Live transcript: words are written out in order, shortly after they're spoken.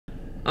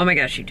Oh my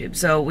gosh, YouTube.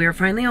 So we are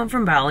finally home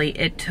from Bali.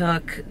 It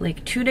took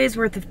like 2 days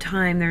worth of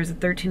time. There's a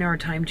 13-hour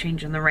time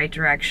change in the right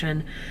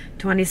direction,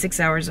 26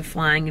 hours of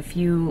flying, a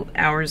few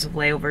hours of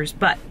layovers,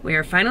 but we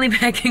are finally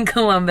back in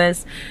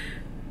Columbus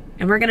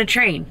and we're gonna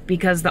train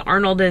because the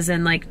Arnold is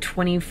in like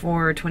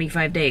 24 or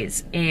 25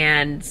 days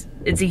and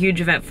it's a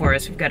huge event for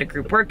us. We've got a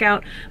group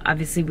workout.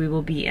 Obviously we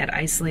will be at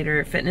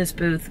Isolator Fitness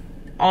booth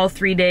all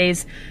 3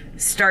 days,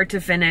 start to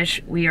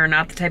finish. We are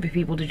not the type of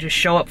people to just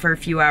show up for a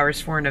few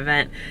hours for an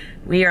event.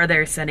 We are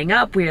there setting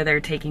up, we are there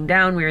taking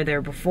down, we are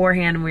there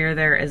beforehand, and we are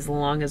there as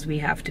long as we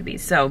have to be.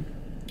 So,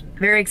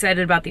 very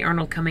excited about the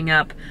Arnold coming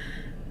up.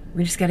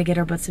 We just got to get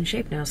our butts in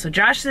shape now. So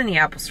Josh is in the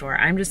Apple store.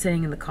 I'm just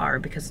sitting in the car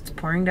because it's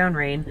pouring down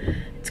rain.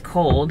 It's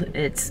cold.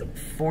 It's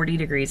 40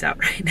 degrees out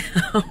right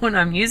now, and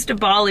I'm used to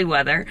Bali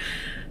weather.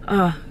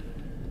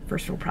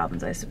 First world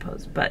problems, I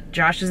suppose. But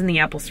Josh is in the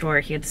Apple store.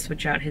 He had to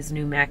switch out his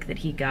new Mac that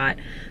he got.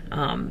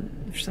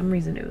 For some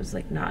reason, it was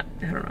like not,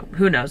 I don't know.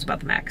 Who knows about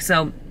the Mac?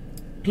 So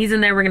he's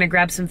in there. We're going to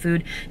grab some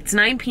food. It's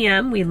 9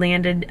 p.m. We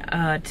landed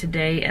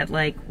today at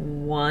like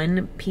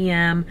 1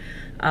 p.m.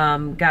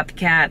 Got the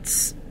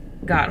cats,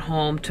 got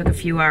home, took a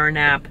few hour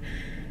nap.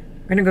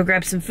 We're going to go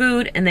grab some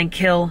food and then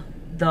kill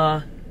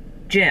the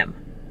gym.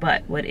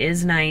 But what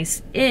is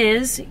nice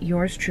is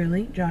yours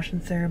truly, Josh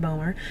and Sarah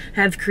Bowmar,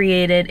 have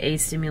created a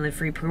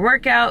stimulant-free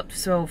pre-workout.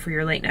 So for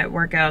your late night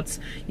workouts,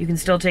 you can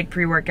still take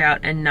pre-workout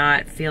and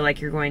not feel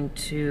like you're going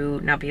to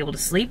not be able to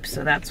sleep.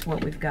 So that's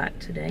what we've got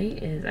today.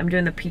 Is I'm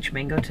doing the peach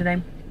mango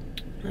today.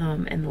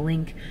 And the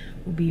link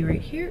will be right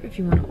here if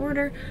you want to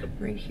order.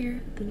 Right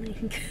here, the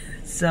link.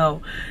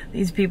 So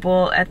these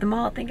people at the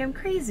mall think I'm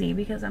crazy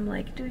because I'm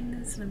like doing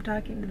this and I'm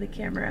talking to the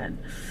camera and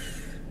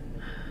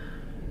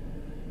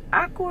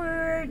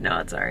awkward. No,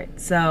 it's all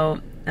right. So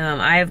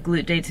I have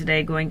glute day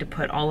today, going to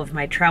put all of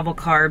my travel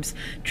carbs,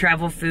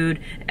 travel food,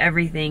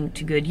 everything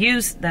to good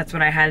use. That's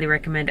what I highly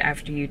recommend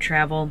after you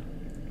travel.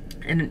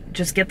 And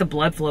just get the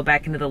blood flow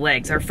back into the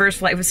legs. Our first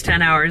flight was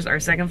 10 hours. Our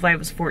second flight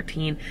was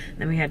 14.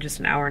 Then we had just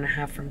an hour and a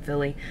half from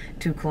Philly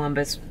to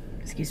Columbus.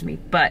 Excuse me.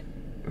 But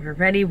we're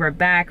ready. We're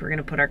back. We're going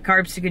to put our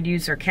carbs to good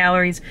use, our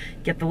calories,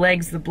 get the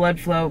legs, the blood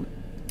flow,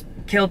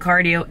 kill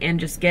cardio,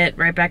 and just get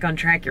right back on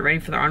track. Get ready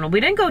for the Arnold.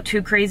 We didn't go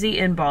too crazy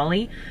in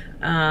Bali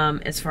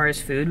as far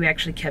as food. We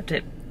actually kept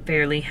it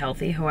fairly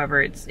healthy.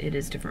 However, it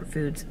is different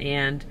foods,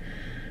 and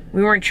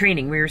we weren't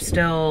training.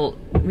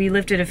 We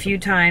lifted a few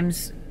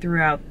times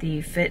throughout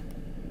the fit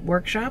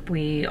workshop.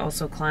 We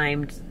also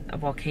climbed a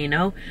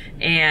volcano,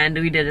 and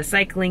we did a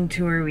cycling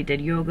tour. We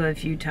did yoga a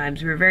few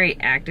times. We were very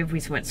active.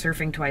 We went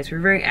surfing twice. We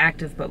were very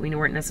active, but we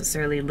weren't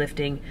necessarily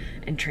lifting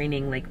and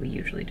training like we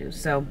usually do.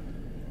 So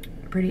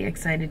pretty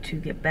excited to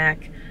get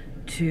back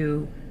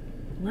to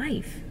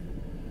life,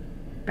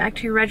 back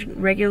to your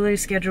regularly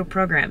scheduled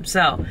program.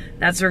 So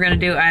that's what we're gonna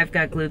do. I've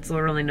got glutes.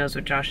 Lord only knows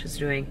what Josh is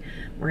doing.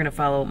 We're gonna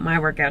follow my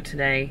workout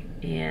today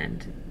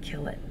and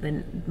kill it.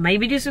 Then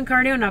maybe do some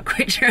cardio. Not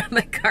quite sure on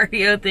the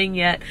cardio thing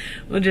yet.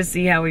 We'll just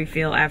see how we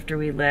feel after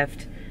we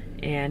lift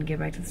and get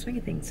back to the swing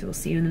of things. So we'll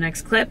see you in the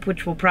next clip,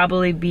 which will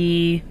probably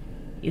be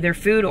either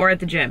food or at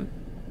the gym.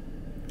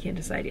 Can't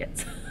decide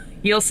yet.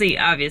 You'll see,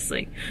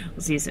 obviously.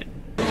 We'll see you soon.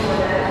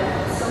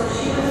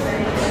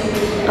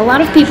 A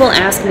lot of people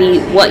ask me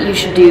what you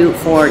should do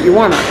for your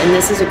warm-up, and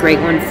this is a great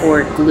one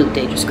for glute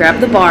day. Just grab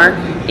the bar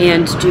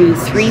and do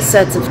 3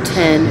 sets of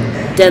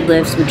 10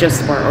 deadlifts with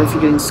just the bar. Or if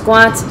you're doing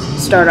squats,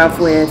 start off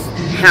with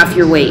half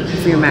your weight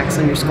for your max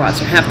on your squats,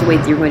 or half the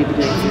weight that you're going to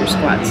be doing for your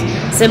squats.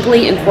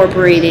 Simply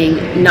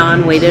incorporating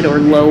non-weighted or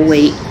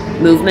low-weight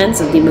movements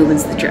of the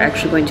movements that you're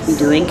actually going to be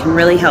doing can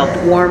really help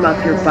warm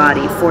up your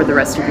body for the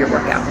rest of your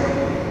workout.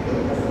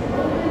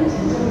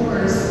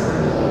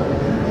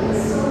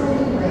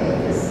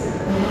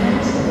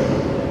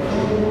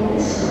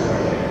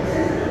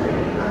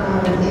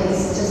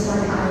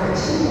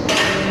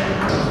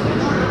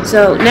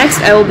 So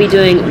next I will be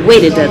doing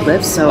weighted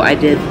deadlifts. So I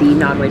did the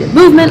non-weighted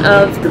movement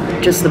of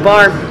just the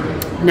bar.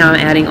 Now I'm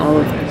adding all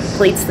of the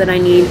plates that I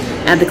need.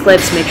 Add the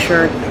clips, make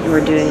sure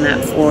you're doing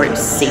that for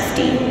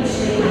safety.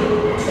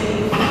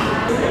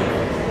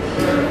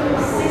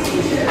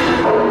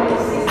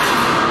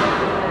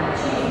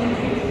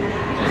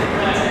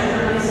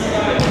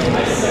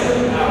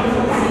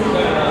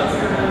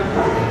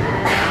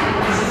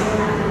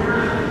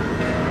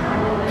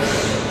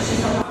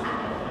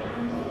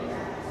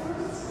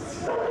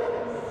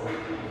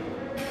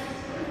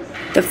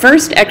 The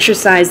first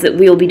exercise that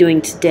we will be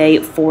doing today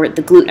for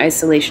the glute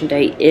isolation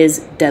day is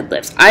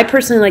deadlifts. I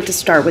personally like to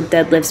start with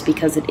deadlifts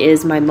because it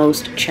is my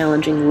most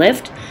challenging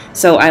lift,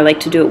 so I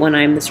like to do it when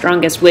I'm the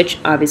strongest, which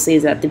obviously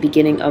is at the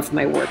beginning of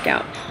my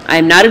workout.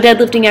 I'm not a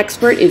deadlifting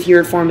expert. If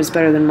your form is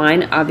better than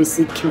mine,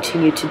 obviously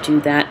continue to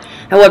do that.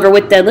 However,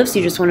 with deadlifts,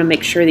 you just want to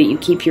make sure that you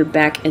keep your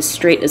back as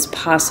straight as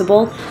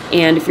possible,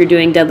 and if you're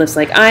doing deadlifts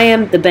like I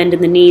am, the bend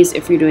in the knees.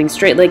 If you're doing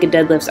straight-legged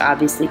deadlifts,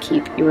 obviously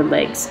keep your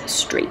legs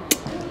straight.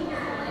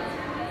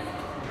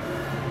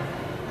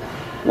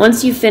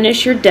 Once you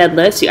finish your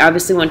deadlifts, you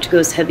obviously want to go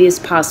as heavy as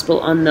possible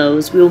on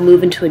those. We will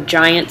move into a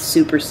giant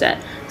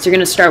superset. So you're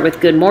going to start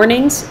with good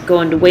mornings, go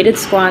into weighted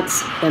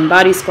squats, then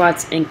body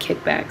squats, and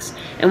kickbacks.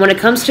 And when it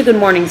comes to good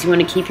mornings, you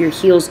want to keep your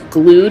heels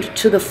glued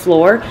to the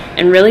floor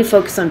and really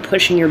focus on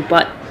pushing your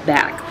butt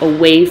back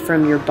away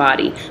from your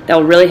body. That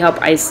will really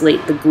help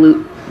isolate the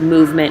glute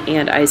movement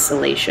and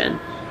isolation.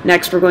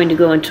 Next, we're going to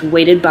go into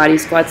weighted body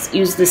squats.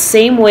 Use the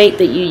same weight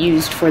that you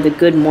used for the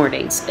good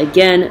mornings.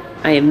 Again,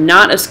 I am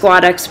not a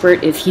squat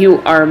expert. If you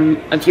are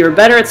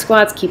better at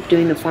squats, keep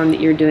doing the form that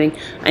you're doing.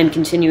 I'm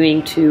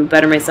continuing to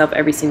better myself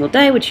every single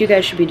day, which you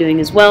guys should be doing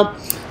as well.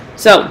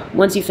 So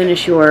once you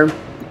finish your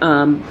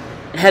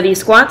heavy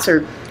squats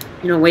or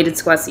weighted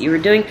squats that you were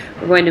doing,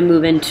 we're going to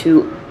move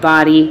into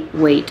body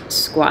weight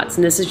squats.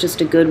 And this is just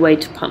a good way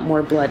to pump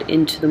more blood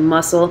into the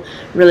muscle,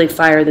 really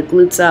fire the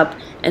glutes up.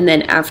 And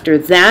then after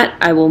that,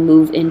 I will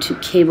move into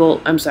band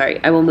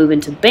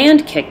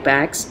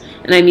kickbacks.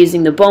 And I'm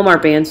using the Bowmar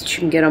bands, which you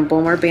can get on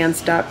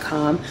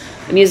bowmarbands.com.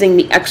 I'm using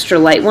the extra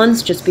light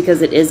ones just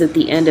because it is at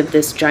the end of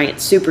this giant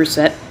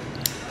superset.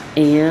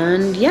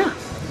 And yeah.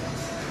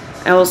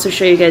 I'll also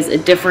show you guys a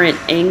different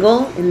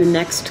angle in the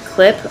next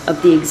clip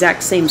of the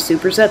exact same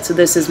superset. So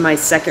this is my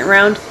second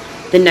round.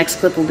 The next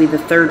clip will be the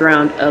third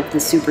round of the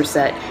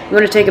superset. You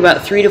want to take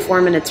about 3 to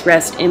 4 minutes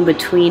rest in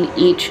between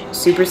each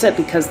superset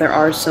because there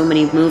are so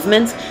many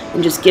movements,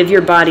 and just give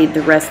your body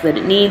the rest that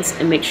it needs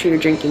and make sure you're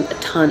drinking a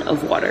ton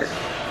of water.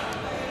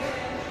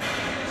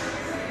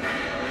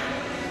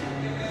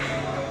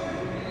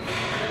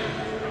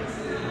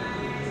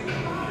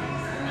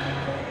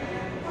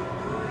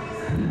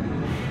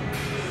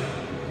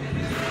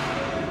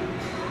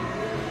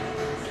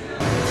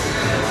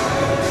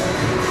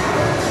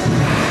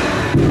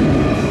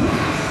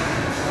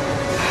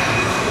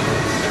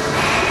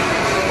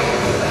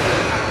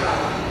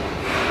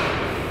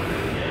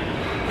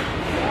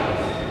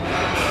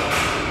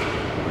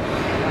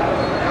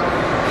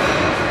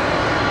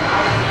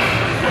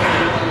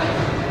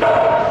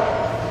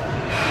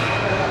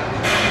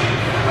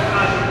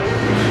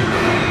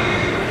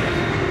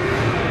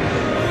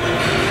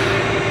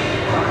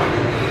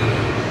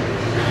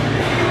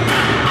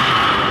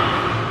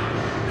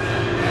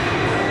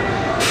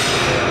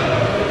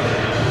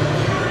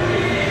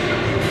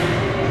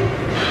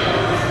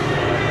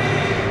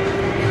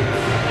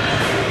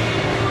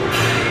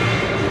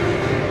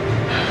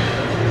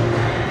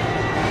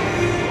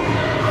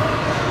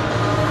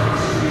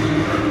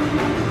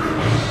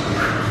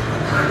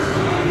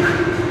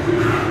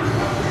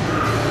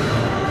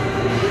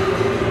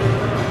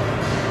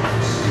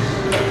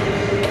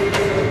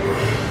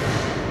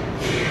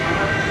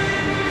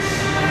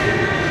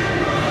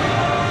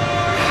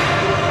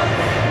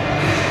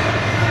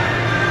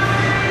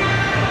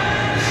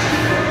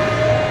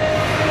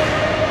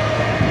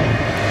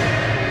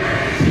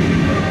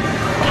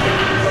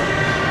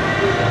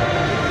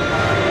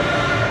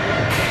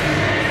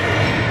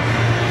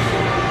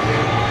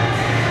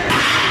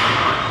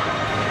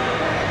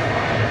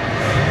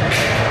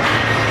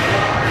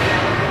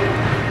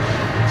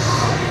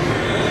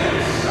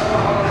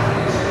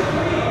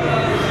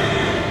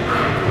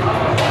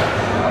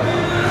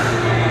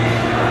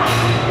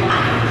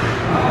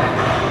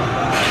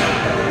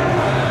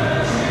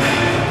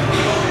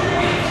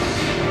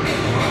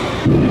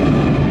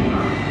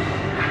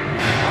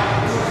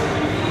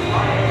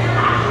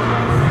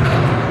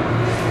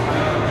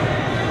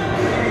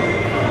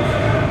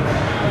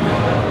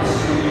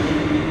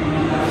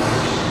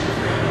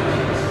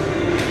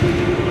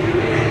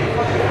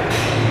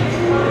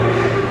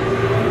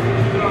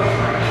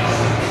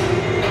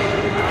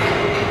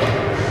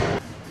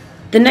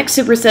 The next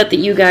superset that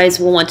you guys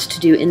will want to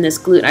do in this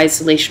glute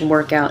isolation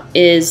workout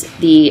is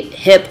the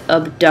hip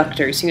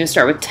abductor. So you're going to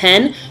start with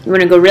 10. You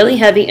want to go really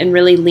heavy and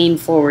really lean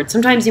forward.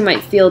 Sometimes you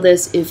might feel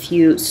this if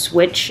you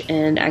switch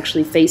and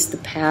actually face the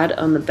pad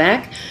on the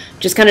back.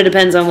 Just kind of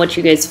depends on what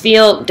you guys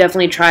feel.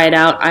 Definitely try it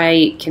out.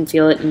 I can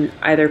feel it in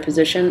either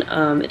position.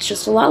 It's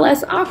just a lot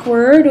less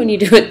awkward when you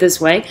do it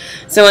this way.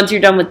 So once you're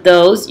done with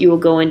those, you will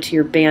go into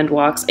your band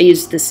walks. I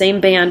used the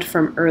same band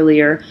from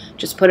earlier.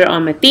 Just put it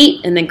on my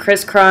feet and then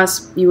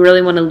crisscross. You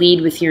really want to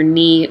lead with your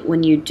knee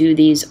when you do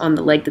these on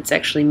the leg that's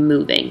actually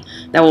moving.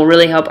 That will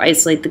really help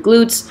isolate the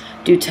glutes.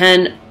 Do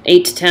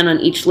 8 to 10 on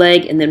each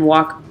leg and then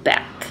walk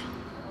back.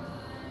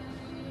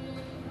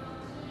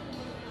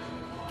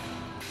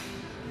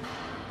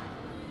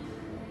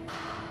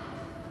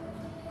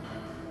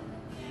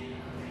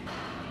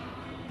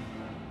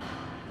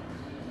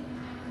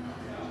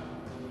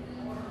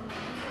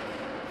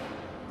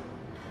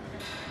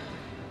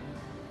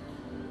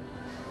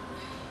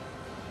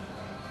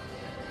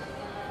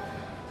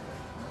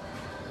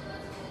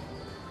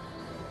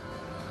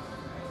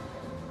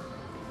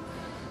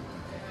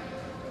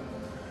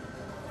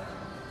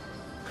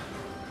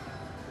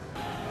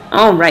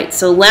 Alright,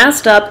 so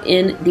last up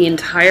in the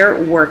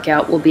entire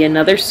workout will be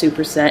another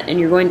superset, and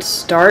you're going to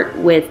start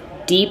with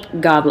deep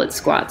goblet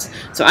squats.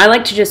 So I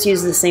like to just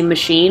use the same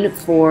machine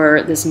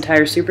for this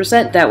entire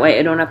superset. That way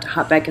I don't have to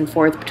hop back and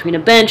forth between a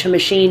bench, a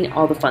machine,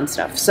 all the fun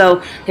stuff.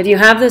 So if you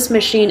have this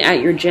machine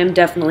at your gym,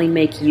 definitely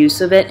make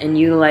use of it and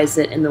utilize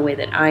it in the way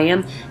that I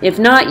am. If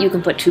not, you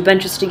can put 2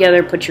 benches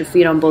together, put your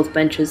feet on both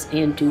benches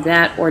and do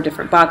that, or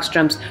different box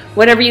jumps,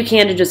 whatever you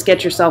can to just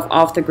get yourself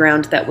off the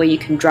ground. That way you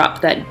can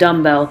drop that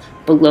dumbbell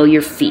below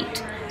your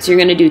feet. So you're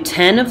going to do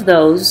 10 of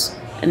those,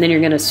 and then you're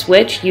going to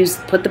switch,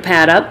 put the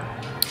pad up,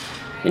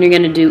 and you're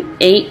going to do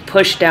 8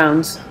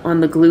 push-downs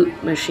on the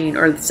glute machine,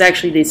 or it's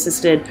actually the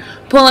assisted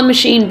pull-up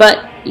machine,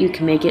 but you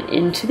can make it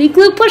into the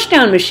glute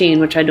push-down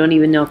machine, which I don't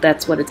even know if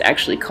that's what it's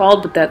actually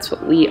called, but that's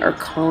what we are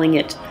calling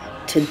it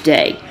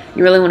today.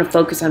 You really want to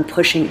focus on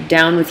pushing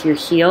down with your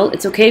heel.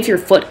 It's okay if your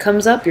foot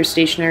comes up, your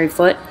stationary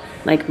foot,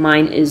 like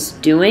mine is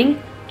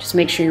doing. Just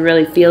make sure you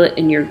really feel it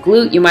in your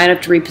glute. You might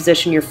have to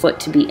reposition your foot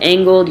to be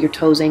angled, your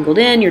toes angled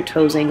in, your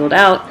toes angled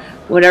out,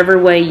 whatever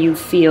way you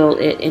feel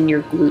it in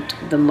your glute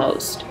the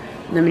most.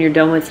 And then when you're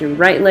done with your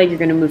right leg, you're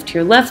going to move to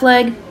your left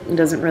leg. It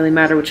doesn't really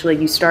matter which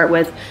leg you start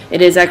with.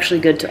 It is actually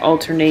good to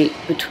alternate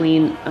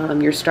between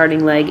your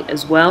starting leg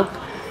as well.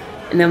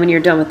 And then when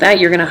you're done with that,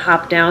 you're going to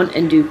hop down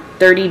and do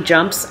 30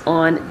 jumps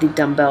on the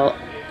dumbbell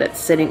that's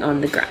sitting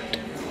on the ground.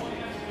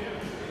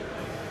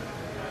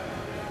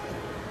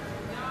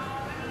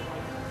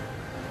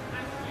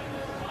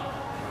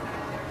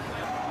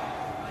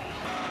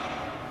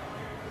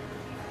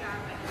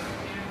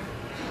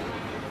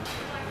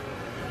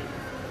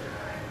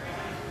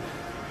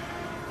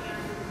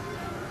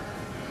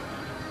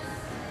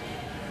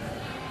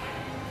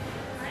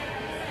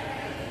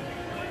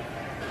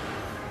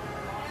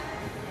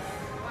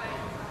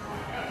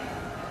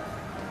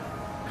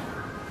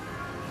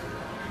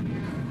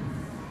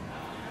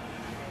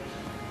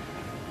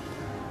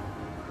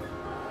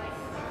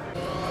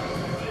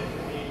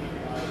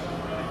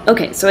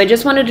 Okay, so I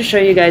just wanted to show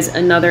you guys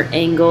another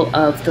angle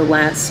of the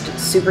last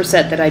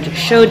superset that I just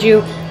showed you.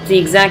 It's the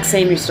exact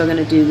same. You're still going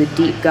to do the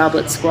deep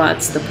goblet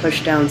squats, the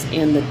push downs,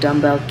 and the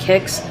dumbbell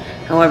kicks.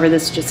 However,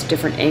 this is just a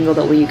different angle.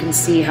 That way you can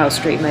see how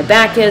straight my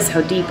back is, how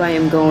deep I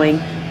am going,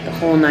 the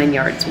whole 9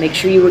 yards. Make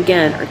sure you,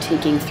 again, are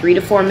taking 3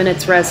 to 4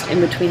 minutes rest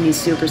in between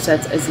these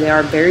supersets, as they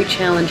are very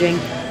challenging,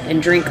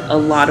 and drink a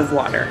lot of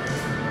water.